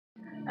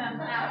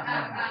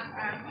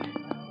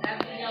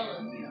That's the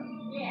yellow.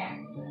 Yeah.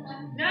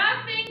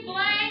 Nothing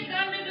blank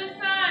under the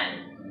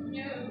sun.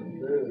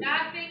 New.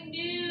 Nothing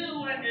new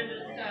under the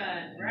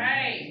sun.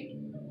 Right.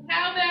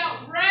 How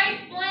about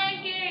right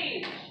blank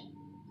age?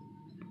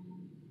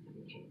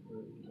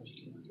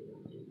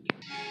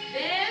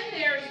 Then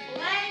there's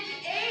blank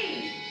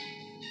age.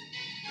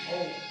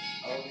 Oh,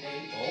 okay.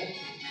 Oh.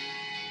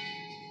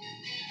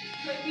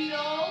 Could be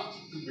old.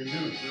 Could be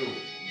new, too.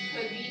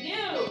 Could be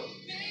new.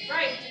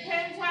 Right,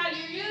 depends how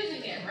you're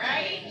using it,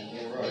 right?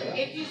 Right.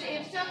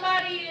 If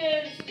somebody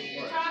is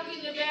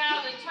talking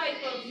about a type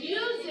of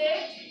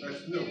music,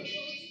 That's new.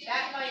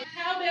 that might.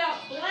 How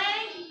about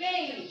blank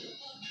made?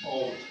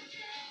 Old.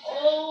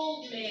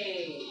 Old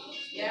made.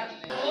 Yep.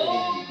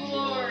 Old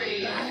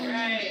glory.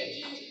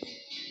 Right.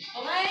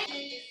 Blank.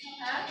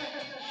 Huh?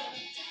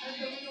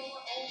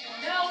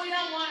 No, we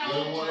don't want You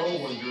old don't want ones.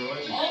 old ones, you're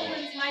like. Old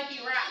ones might be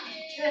rotten.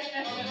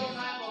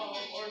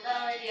 Or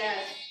garlic,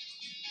 yes.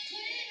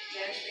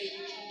 Yes, they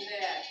do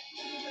that.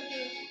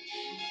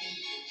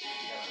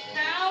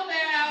 How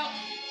about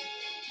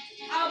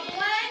a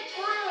blank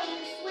broom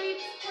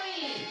sweeps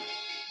clean?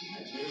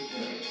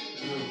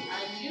 A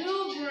new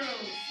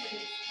broom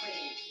sweeps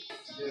clean.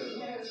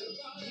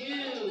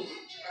 New,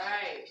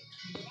 right.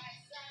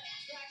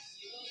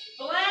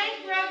 Blank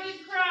rugged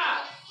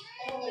cross.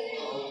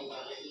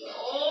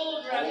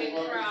 Old rugged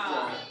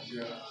cross.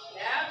 Yeah.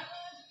 Yep.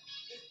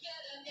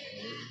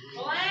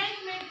 Blank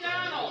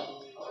McDonald.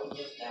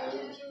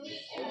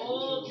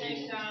 Old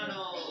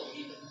McDonald.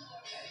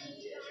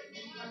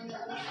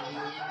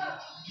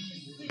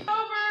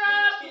 Over a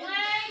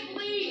blank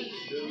leaf.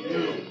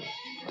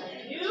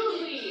 New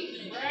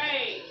leaf,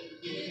 right.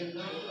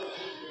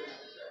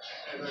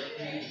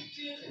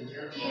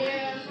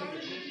 Yeah, how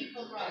many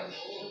people wrote?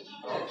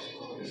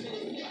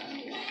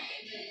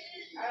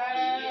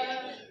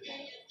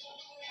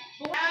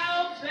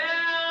 How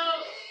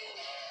about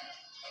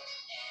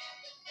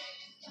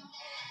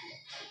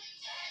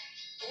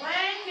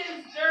blank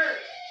is dirt?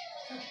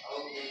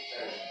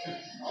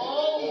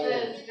 Old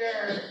is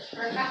dirt.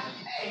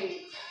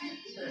 Right.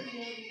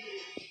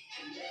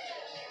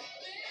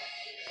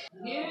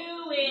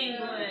 New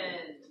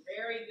England.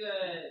 Very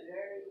good.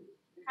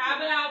 How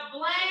about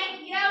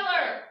blank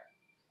yeller?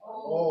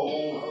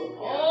 Old.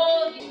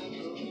 Old.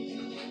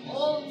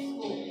 Old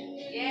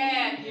school.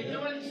 Yeah, if you're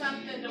doing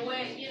something the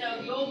way,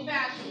 the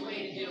old-fashioned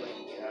way to do it.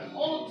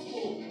 Old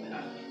school.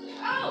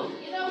 Oh,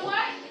 you know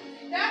what?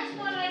 That's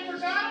one I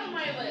forgot on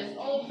my list.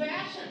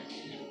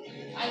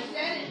 Old-fashioned. I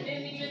said it,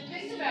 didn't even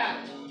think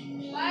about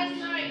it. Last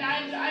night,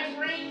 I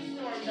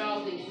brainstormed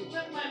all these. It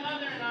took my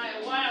mother and I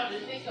a while to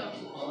think of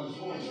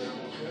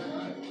them.